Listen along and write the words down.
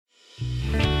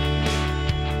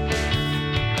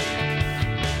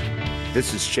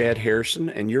This is Chad Harrison,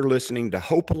 and you're listening to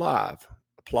Hope Alive,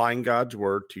 applying God's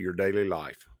Word to your daily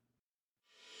life.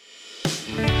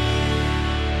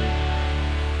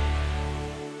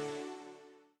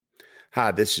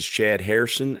 Hi, this is Chad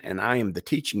Harrison, and I am the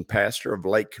teaching pastor of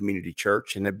Lake Community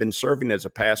Church and have been serving as a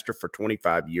pastor for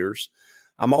 25 years.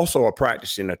 I'm also a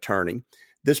practicing attorney.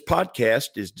 This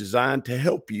podcast is designed to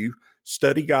help you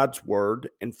study God's Word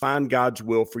and find God's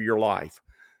will for your life.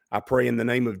 I pray in the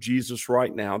name of Jesus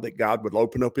right now that God would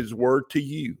open up His Word to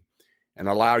you and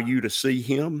allow you to see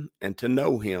Him and to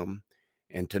know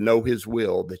His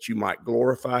will, that you might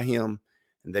glorify Him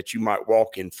and that you might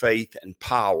walk in faith and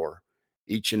power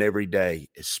each and every day,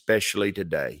 especially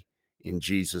today, in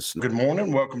Jesus' name. Good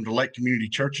morning. Welcome to Lake Community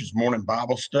Church's morning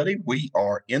Bible study. We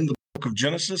are in the book of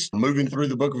Genesis, moving through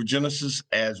the book of Genesis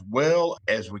as well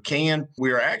as we can.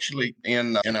 We are actually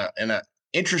in an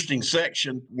interesting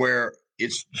section where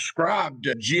it's described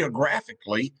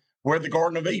geographically where the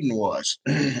Garden of Eden was.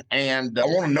 And I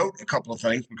want to note a couple of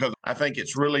things because I think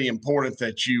it's really important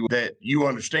that you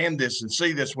understand this and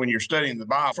see this when you're studying the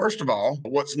Bible. First of all,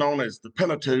 what's known as the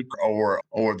Pentateuch or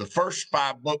the first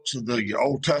 5 books of the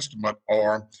Old Testament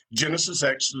are Genesis,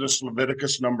 Exodus,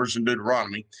 Leviticus, Numbers, and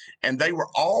Deuteronomy. And they were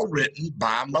all written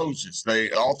by Moses.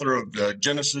 The author of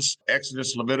Genesis,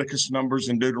 Exodus, Leviticus, Numbers,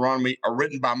 and Deuteronomy are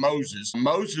written by Moses.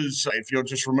 Moses, if you'll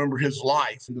just remember his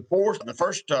life,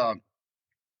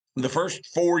 the first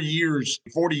 40 years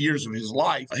of his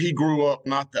life, he grew up,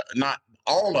 not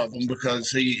all of them,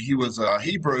 because he was a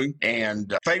Hebrew,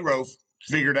 and Pharaoh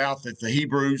figured out that the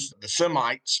Hebrews, the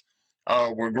Semites,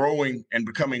 were growing and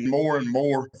becoming more and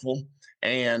more powerful,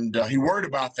 and he worried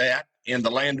about that in the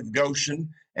land of Goshen,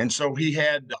 and so he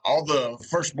had all the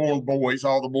firstborn boys,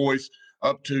 all the boys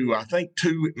up to, I think,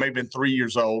 2, maybe 3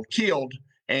 years old, killed.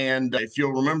 And if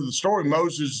you'll remember the story,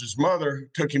 Moses' mother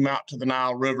took him out to the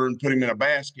Nile River and put him in a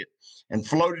basket and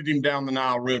floated him down the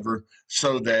Nile River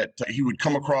so that he would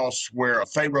come across where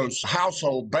Pharaoh's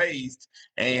household bathed.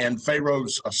 And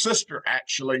Pharaoh's sister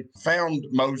actually found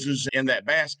Moses in that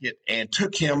basket and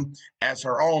took him as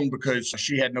her own because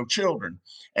she had no children.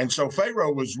 And so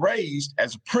Pharaoh was raised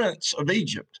as a prince of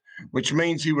Egypt, which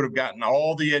means he would have gotten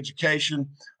all the education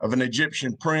of an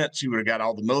Egyptian prince. He would have got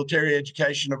all the military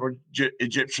education of an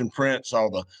Egyptian prince,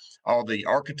 all the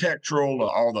architectural,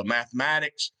 all the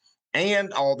mathematics,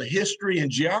 and all the history and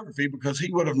geography, because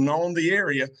he would have known the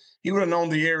area. He would have known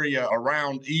the area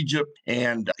around Egypt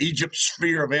and Egypt's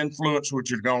sphere of influence, which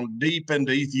had gone deep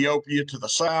into Ethiopia to the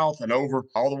south and over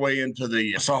all the way into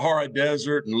the Sahara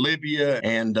Desert and Libya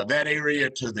and that area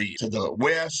to the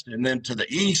west. And then to the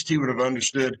east, he would have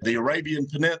understood the Arabian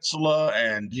Peninsula,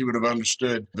 and he would have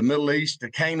understood the Middle East,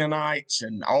 the Canaanites,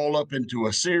 and all up into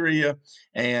Assyria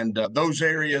and those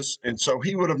areas. And so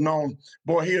he would have known,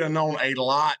 he would have known a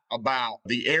lot about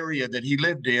the area that he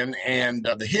lived in and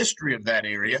the history of that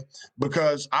area,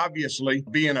 because obviously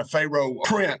being a Pharaoh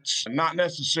prince, not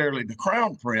necessarily the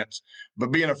crown prince,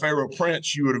 but being a Pharaoh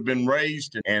prince, you would have been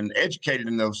raised and educated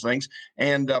in those things.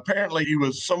 And apparently he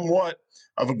was somewhat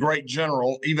of a great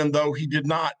general, even though he did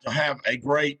not have a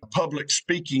great public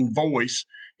speaking voice.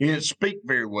 He didn't speak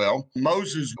very well.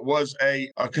 Moses was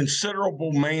a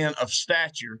considerable man of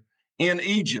stature in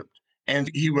Egypt.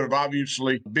 And he would have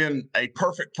obviously been a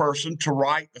perfect person to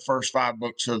write the first 5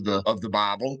 books of the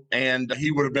Bible. And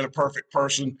he would have been a perfect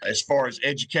person as far as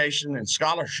education and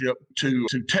scholarship to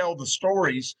tell the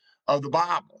stories of the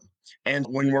Bible. And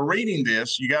when we're reading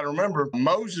this, you got to remember,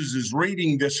 Moses is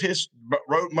writing this history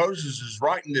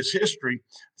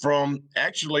from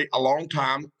actually a long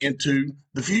time into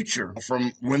the future,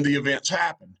 from when the events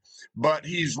happened. But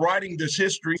he's writing this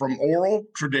history from oral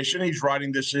tradition. He's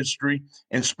writing this history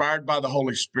inspired by the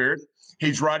Holy Spirit.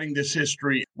 He's writing this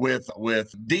history with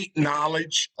deep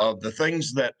knowledge of the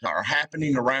things that are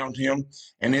happening around him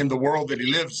and in the world that he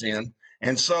lives in.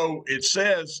 And so it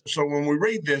says, so when we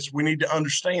read this, we need to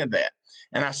understand that.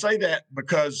 And I say that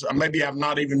because maybe I've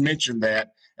not even mentioned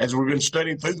that as we've been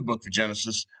studying through the book of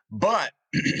Genesis, but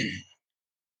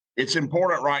it's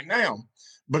important right now.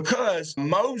 Because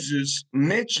Moses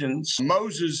mentions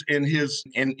Moses in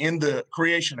the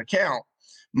creation account,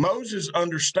 Moses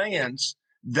understands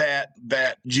that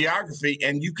geography,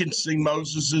 and you can see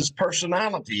Moses's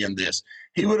personality in this.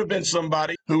 He would have been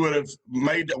somebody who would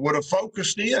have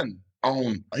focused in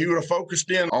on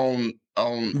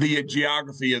the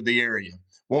geography of the area,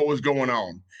 what was going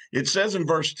on. It says in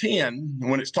verse 10,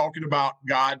 when it's talking about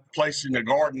God placing a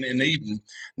garden in Eden,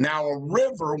 now a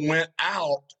river went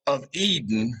out of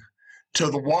Eden to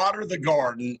the water of the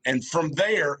garden, and from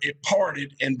there it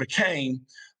parted and became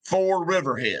 4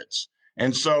 riverheads.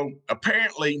 And so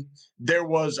apparently there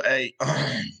was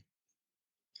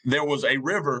there was a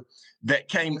river that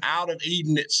came out of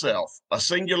Eden itself, a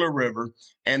singular river,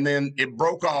 and then it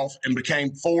broke off and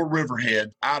became 4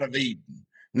 riverheads out of Eden.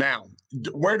 Now,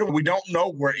 we don't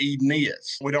know where Eden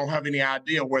is. We don't have any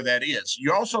idea where that is.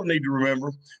 You also need to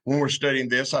remember when we're studying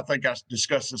this, I think I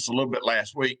discussed this a little bit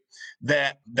last week,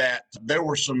 that there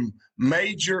were some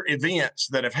major events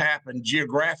that have happened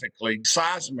geographically,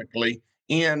 seismically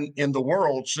in the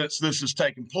world since this has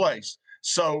taken place.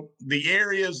 So the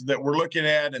areas that we're looking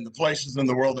at and the places in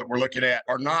the world that we're looking at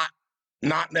are not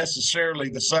necessarily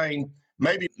the same,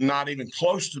 maybe not even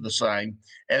close to the same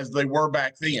as they were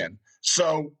back then.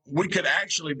 So we could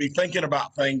actually be thinking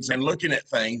about things and looking at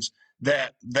things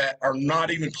that are not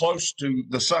even close to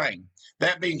the same.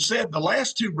 That being said, the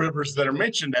last 2 rivers that are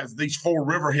mentioned as these 4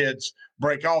 riverheads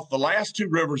break off, the last 2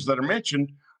 rivers that are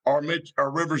mentioned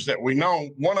are rivers that we know.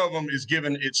 One of them is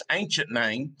given its ancient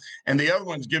name, and the other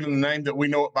one's given the name that we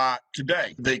know it by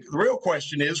today. The real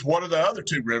question is, what are the other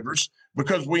 2 rivers?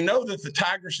 Because we know that the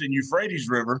Tigris and Euphrates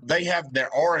River, they have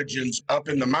their origins up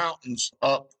in the mountains,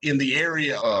 up in the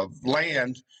area of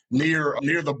land near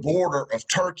the border of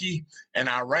Turkey and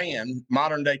Iran,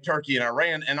 modern day Turkey and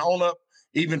Iran, and on up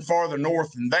even farther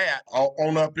north than that,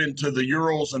 on up into the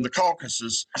Urals and the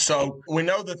Caucasus. So we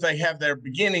know that they have their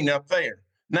beginning up there.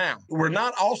 Now, we're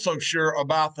not also sure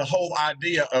about the whole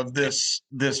idea of this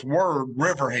word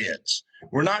riverheads.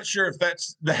 We're not sure if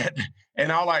that's that,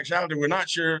 in all actuality, we're not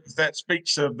sure if that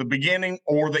speaks of the beginning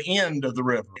or the end of the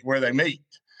river where they meet.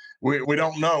 We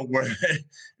don't know where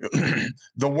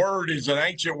the word is an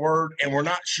ancient word, and we're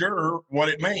not sure what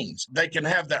it means. They can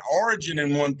have their origin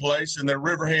in one place, and their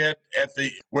riverhead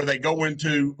where they go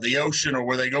into the ocean or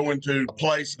where they go into a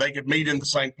place, they could meet in the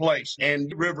same place.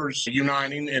 And rivers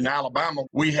uniting in Alabama,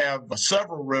 we have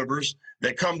several rivers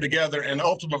that come together and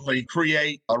ultimately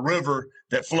create a river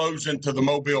that flows into the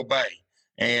Mobile Bay.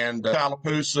 And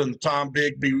Tallapoosa and the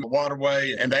Tombigbee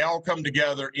Waterway, and they all come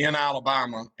together in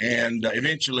Alabama and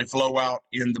eventually flow out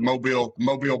in the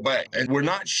Mobile Bay. And we're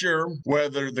not sure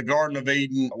whether the Garden of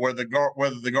Eden, whether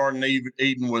the Garden of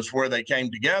Eden was where they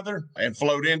came together and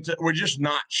flowed into. We're just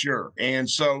not sure. And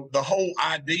so the whole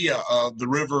idea of the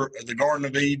river, the Garden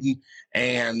of Eden,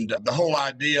 and the whole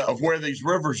idea of where these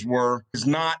rivers were is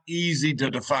not easy to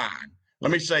define.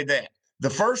 Let me say that. The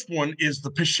first one is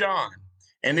the Pishon.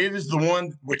 And it is the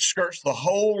one which skirts the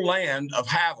whole land of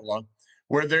Havilah,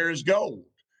 where there is gold.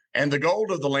 And the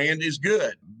gold of the land is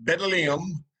good. Bdellium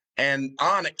and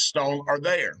onyx stone are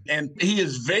there. And he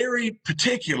is very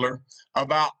particular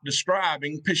about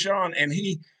describing Pishon. And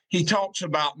he talks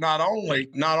about not only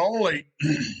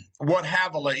what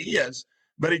Havilah is,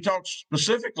 but he talks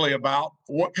specifically about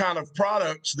what kind of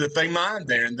products that they mined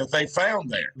there and that they found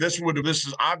there. This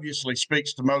obviously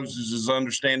speaks to Moses'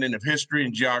 understanding of history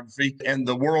and geography and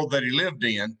the world that he lived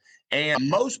in. And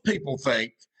most people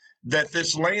think that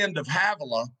this land of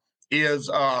Havilah is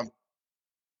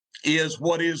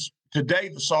what is today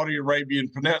the Saudi Arabian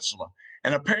Peninsula.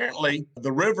 And apparently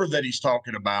the river that he's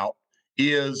talking about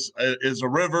is a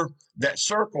river that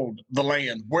circled the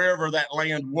land, wherever that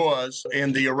land was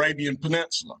in the Arabian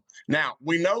Peninsula. Now,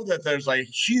 we know that there's a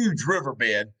huge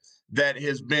riverbed that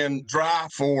has been dry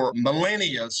for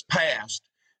millennia past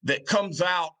that comes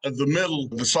out of the middle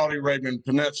of the Saudi Arabian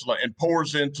Peninsula and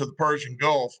pours into the Persian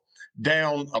Gulf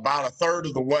down about a third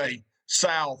of the way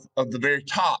south of the very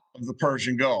top of the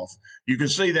Persian Gulf. You can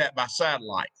see that by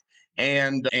satellite.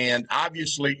 And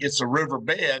obviously it's a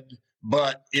riverbed,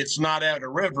 but it's not had a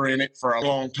river in it for a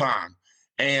long time.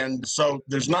 And so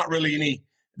there's not really any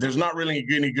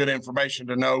good information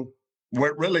to know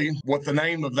what the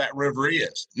name of that river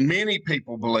is. Many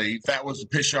people believe that was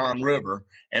the Pishon River,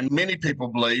 and many people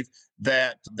believe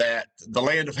that the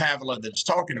land of Havilah that it's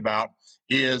talking about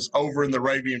is over in the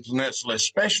Arabian Peninsula,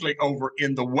 especially over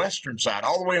in the western side,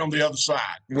 all the way on the other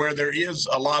side, where there is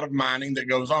a lot of mining that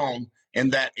goes on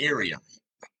in that area.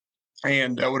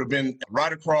 And that would have been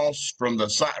right across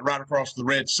the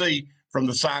Red Sea from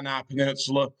the Sinai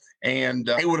Peninsula. And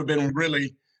it would have been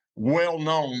really well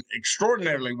known,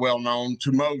 extraordinarily well known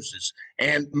to Moses.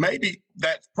 And maybe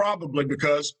that's probably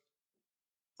because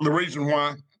the reason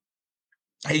why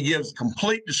he gives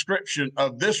complete description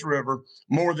of this river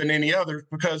more than any other,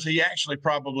 because he actually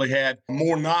probably had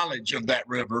more knowledge of that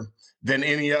river than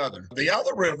any other. The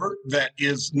other river that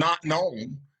is not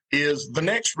known is the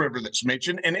next river that's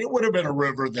mentioned, and it would have been a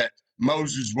river that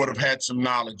Moses would have had some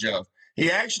knowledge of.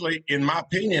 He actually, in my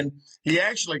opinion,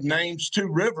 names 2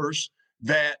 rivers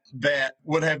that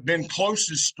would have been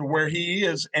closest to where he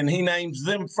is, and he names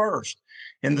them first.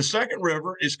 And the second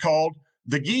river is called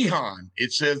the Gihon.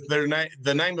 It says the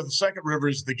name of the second river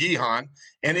is the Gihon,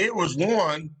 and it was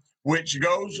one which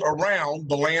goes around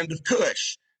the land of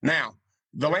Cush. Now,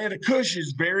 the land of Cush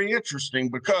is very interesting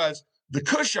because the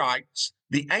Cushites,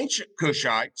 the ancient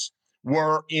Cushites,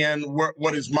 were in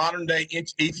what is modern day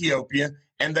Ethiopia,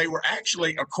 and they were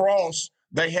actually across.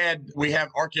 We have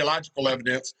archaeological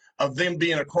evidence of them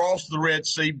being across the Red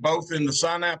Sea, both in the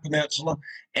Sinai Peninsula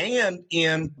and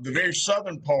in the very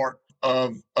southern part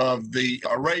of the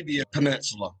Arabian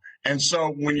Peninsula. And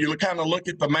so when you kind of look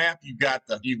at the map, you've got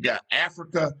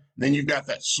Africa, then you've got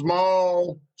that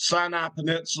small Sinai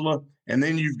Peninsula, and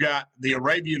then you've got the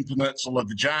Arabian Peninsula,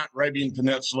 the giant Arabian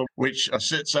Peninsula, which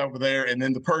sits over there, and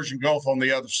then the Persian Gulf on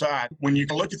the other side. When you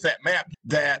look at that map,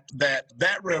 that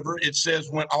river, it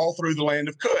says, went all through the land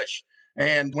of Cush.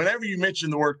 And whenever you mention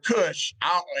the word Cush,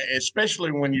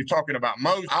 especially when you're talking about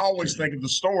Moses, I always think of the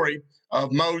story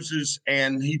of Moses,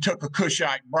 and he took a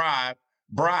Cushite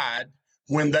bride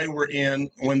when they were in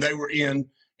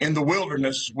the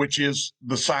wilderness, which is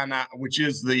the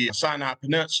Sinai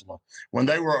Peninsula. When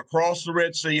they were across the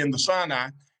Red Sea in the Sinai,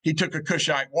 he took a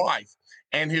Cushite wife.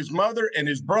 And his brother and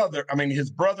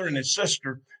his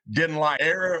sister didn't like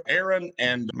Aaron,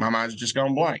 and my mind's just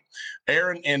gone blank.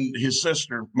 Aaron and his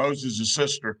sister, Moses'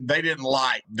 sister, they didn't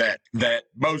like that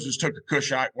Moses took a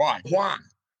Cushite wife. Why?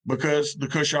 Because the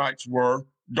Cushites were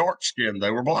dark-skinned.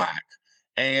 They were black.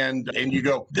 And you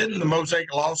go, didn't the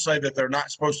Mosaic law say that they're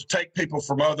not supposed to take people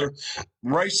from other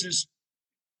races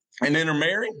and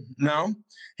intermarry? No.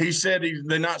 He said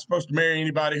they're not supposed to marry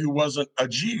anybody who wasn't a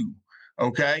Jew.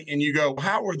 Okay. And you go,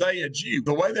 how were they a Jew?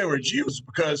 The way they were Jews is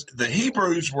because the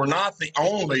Hebrews were not the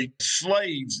only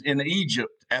slaves in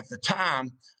Egypt at the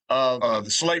time of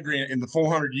the slavery in the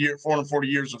 440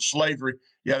 years of slavery.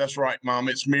 Yeah, that's right, Mom.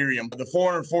 It's Miriam. The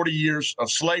 440 years of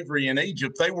slavery in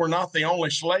Egypt, they were not the only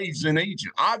slaves in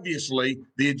Egypt. Obviously,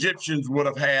 the Egyptians would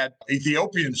have had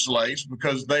Ethiopian slaves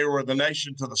because they were the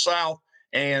nation to the south,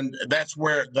 and that's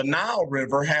where the Nile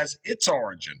River has its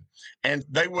origin. And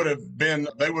they would have been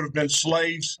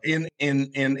slaves in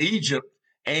Egypt,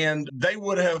 and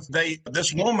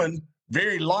this woman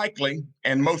very likely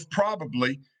and most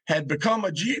probably had become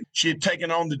a Jew. She had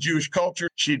taken on the Jewish culture.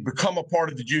 She had become a part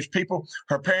of the Jewish people.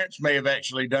 Her parents may have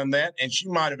actually done that, and she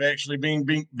might have actually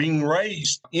been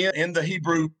raised in the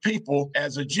Hebrew people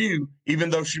as a Jew, even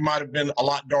though she might have been a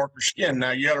lot darker skinned.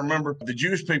 Now, you got to remember, the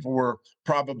Jewish people were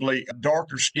probably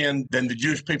darker skinned than the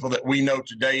Jewish people that we know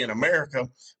today in America,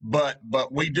 but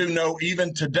we do know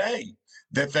even today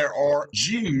that there are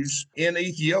Jews in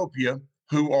Ethiopia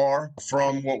who are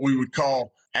from what we would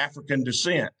call African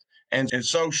descent. And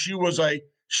so she was a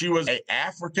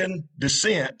African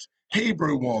descent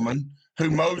Hebrew woman who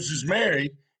Moses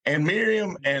married, and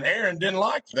Miriam and Aaron didn't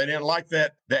like it. They didn't like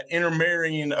that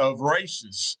intermarrying of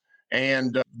races.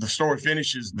 And the story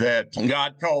finishes that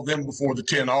God called them before the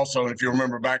tent also. And if you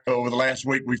remember back over the last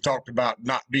week, we've talked about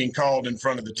not being called in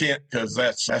front of the tent because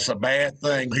that's a bad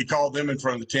thing. He called them in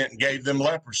front of the tent and gave them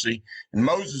leprosy. And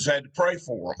Moses had to pray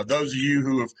for them. Those of you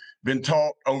who have been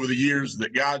taught over the years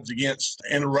that God's against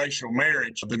interracial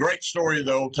marriage, the great story of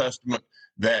the Old Testament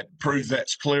that proves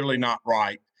that's clearly not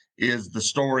right is the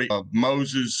story of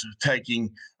Moses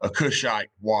taking a Cushite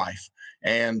wife.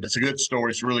 And it's a good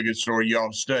story. It's a really good story. You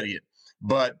ought to study it.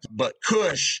 But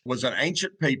Cush was an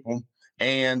ancient people,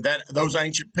 and those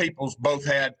ancient peoples both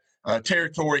had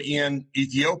territory in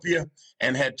Ethiopia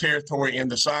and had territory in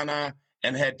the Sinai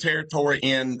and had territory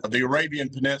in the Arabian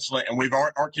Peninsula, and we've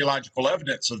archaeological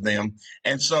evidence of them.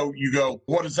 And so you go,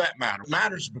 what does that matter? It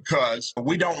matters because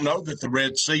we don't know that the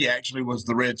Red Sea actually was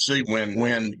the Red Sea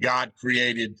when God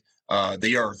created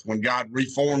the earth, when God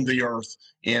reformed the earth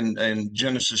in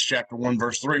Genesis chapter 1,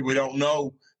 verse 3. We don't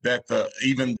know that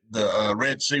even the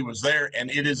Red Sea was there,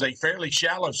 and it is a fairly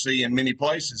shallow sea in many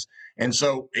places. And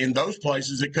so in those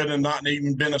places, it could have not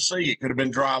even been a sea. It could have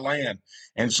been dry land.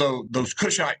 And so those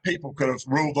Cushite people could have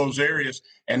ruled those areas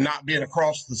and not been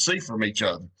across the sea from each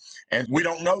other. And we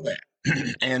don't know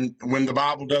that. And when the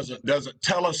Bible doesn't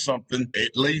tell us something,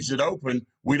 it leaves it open.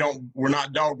 We're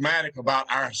not dogmatic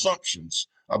about our assumptions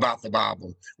about the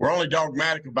Bible. We're only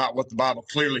dogmatic about what the Bible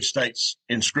clearly states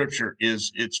in Scripture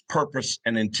is its purpose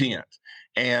and intent.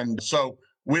 And so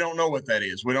we don't know what that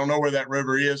is. We don't know where that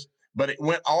river is, but it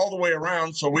went all the way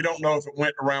around. So we don't know if it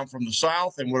went around from the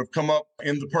south and would have come up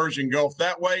in the Persian Gulf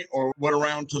that way, or went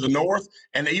around to the north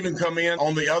and even come in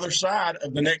on the other side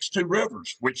of the next two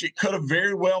rivers, which it could have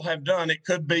very well have done. It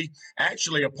could be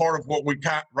actually a part of what we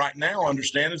right now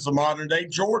understand is the modern day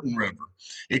Jordan River.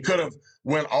 It could have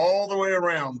went all the way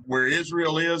around where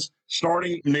Israel is,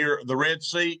 starting near the Red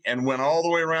Sea, and went all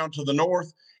the way around to the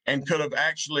north and could have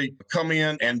actually come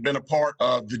in and been a part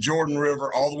of the Jordan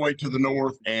River all the way to the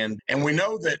north. And we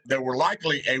know that there were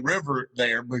likely a river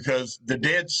there because the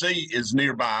Dead Sea is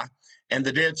nearby. And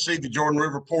the Dead Sea, the Jordan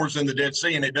River pours in the Dead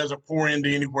Sea, and it doesn't pour into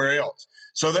anywhere else.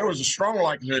 So there was a strong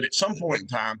likelihood at some point in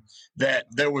time that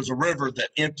there was a river that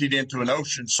emptied into an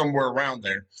ocean somewhere around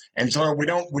there. And so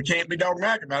we can't be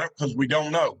dogmatic about it because we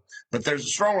don't know. But there's a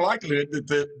strong likelihood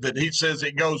that he says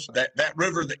it goes, that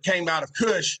river that came out of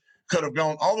Cush could have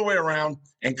gone all the way around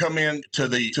and come in to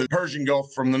the Persian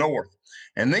Gulf from the north.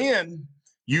 And then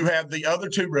you have the other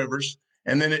two rivers.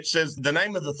 And then it says the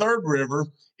name of the third river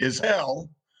is Hell,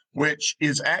 which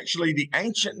is actually the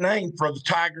ancient name for the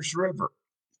Tigris River.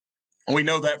 We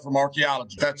know that from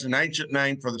archaeology. That's an ancient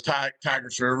name for the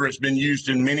Tigris River. It's been used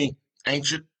in many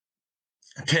ancient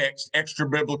texts, extra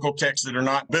biblical texts that are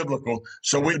not biblical.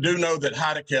 So we do know that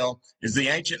Hiddekel is the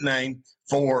ancient name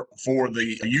for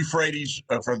the Euphrates,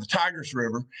 for the Tigris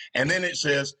River. And then it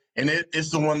says, and it's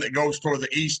the one that goes toward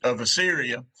the east of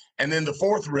Assyria. And then the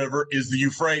fourth river is the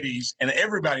Euphrates. And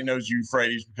everybody knows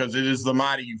Euphrates because it is the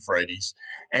mighty Euphrates.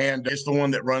 And it's the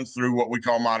one that runs through what we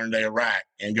call modern day Iraq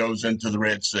and goes into the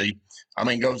Red Sea.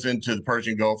 Goes into the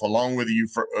Persian Gulf along with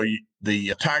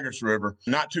the Tigris River,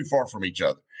 not too far from each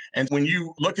other. And when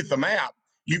you look at the map,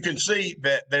 you can see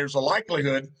that there's a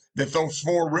likelihood that those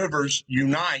four rivers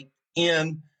unite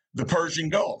in the Persian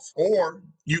Gulf. Or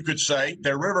you could say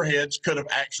their riverheads could have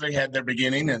actually had their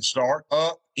beginning and start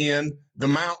up in the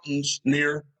mountains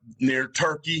near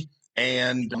Turkey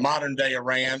and modern day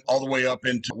Iran, all the way up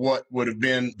into what would have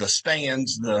been the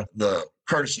stands, the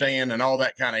Kurdistan and all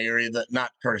that kind of area, that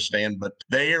not Kurdistan, but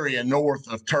the area north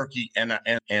of Turkey and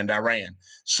Iran.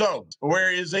 So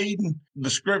where is Eden? The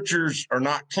scriptures are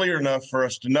not clear enough for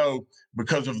us to know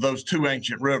because of those two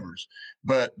ancient rivers.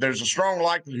 But there's a strong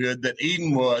likelihood that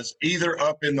Eden was either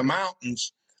up in the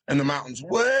mountains, and the mountains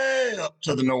way up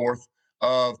to the north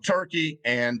of Turkey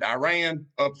and Iran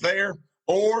up there,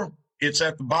 or it's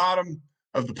at the bottom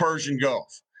of the Persian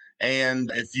Gulf.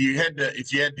 And if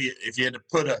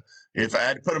I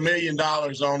had to put $1 million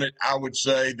on it, I would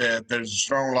say that there's a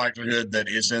strong likelihood that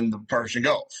it's in the Persian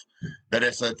Gulf, that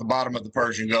it's at the bottom of the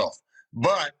Persian Gulf.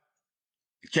 But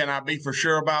can I be for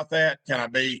sure about that? Can I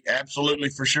be absolutely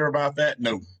for sure about that?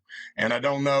 No. And I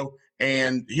don't know.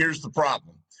 And here's the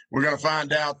problem. We're going to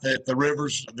find out that the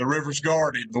river's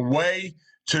guarded. The way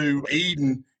to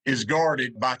Eden is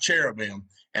guarded by cherubim.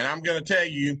 And I'm going to tell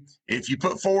you, if you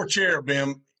put 4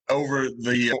 cherubim over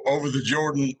the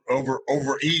Jordan,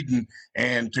 over Eden,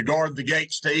 and to guard the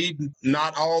gates to Eden,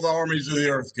 not all the armies of the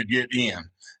earth could get in.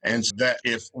 And so that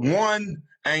if one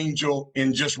angel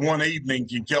in just one evening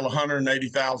can kill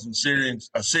 180,000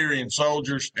 Assyrian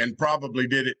soldiers, and probably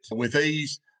did it with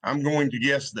ease, I'm going to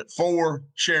guess that 4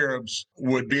 cherubs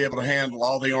would be able to handle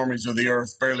all the armies of the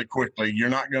earth fairly quickly. You're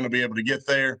not going to be able to get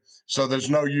there, so there's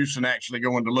no use in actually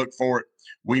going to look for it.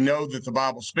 We know that the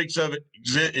Bible speaks of it.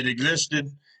 It existed,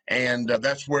 and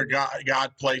that's where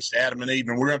God placed Adam and Eve.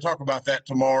 And we're going to talk about that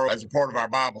tomorrow as a part of our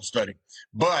Bible study.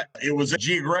 But it was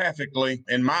geographically,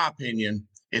 in my opinion,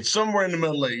 it's somewhere in the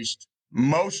Middle East,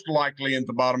 most likely at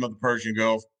the bottom of the Persian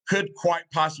Gulf, could quite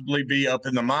possibly be up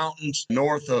in the mountains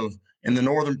in the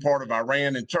northern part of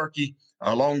Iran and Turkey,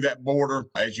 along that border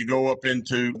as you go up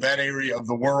into that area of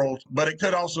the world. But it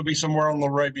could also be somewhere on the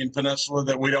Arabian Peninsula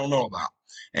that we don't know about.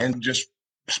 And just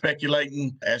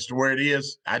speculating as to where it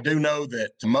is, I do know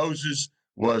that Moses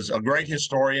was a great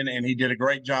historian, and he did a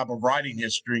great job of writing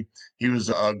history. He was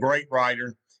a great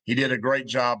writer. He did a great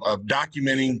job of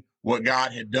documenting what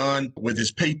God had done with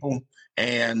his people.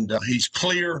 And he's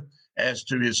clear as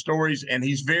to his stories, and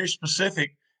he's very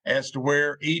specific as to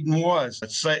where Eden was,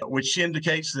 which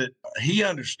indicates that he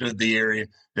understood the area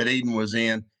that Eden was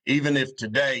in, even if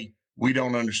today we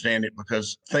don't understand it,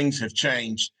 because things have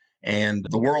changed and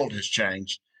the world has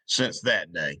changed since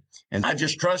that day. And I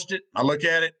just trust it. I look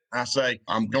at it. I say,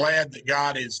 I'm glad that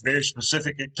God is very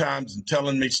specific at times in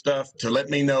telling me stuff to let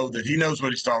me know that he knows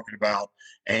what he's talking about.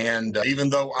 And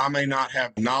even though I may not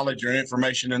have knowledge or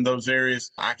information in those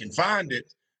areas, I can find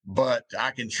it, but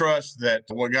I can trust that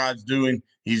what God's doing,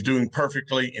 he's doing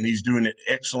perfectly, and he's doing it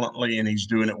excellently, and he's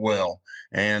doing it well.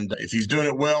 And if he's doing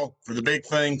it well for the big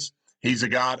things, he's a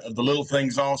God of the little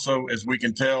things also, as we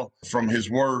can tell from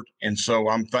his word. And so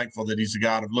I'm thankful that he's a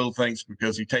God of little things,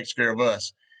 because he takes care of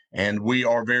us, and we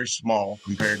are very small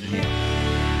compared to him.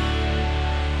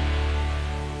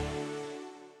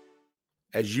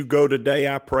 As you go today,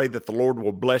 I pray that the Lord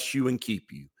will bless you and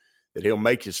keep you, that he'll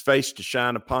make his face to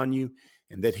shine upon you,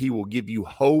 and that he will give you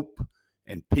hope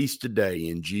and peace today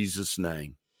in Jesus'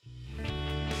 name.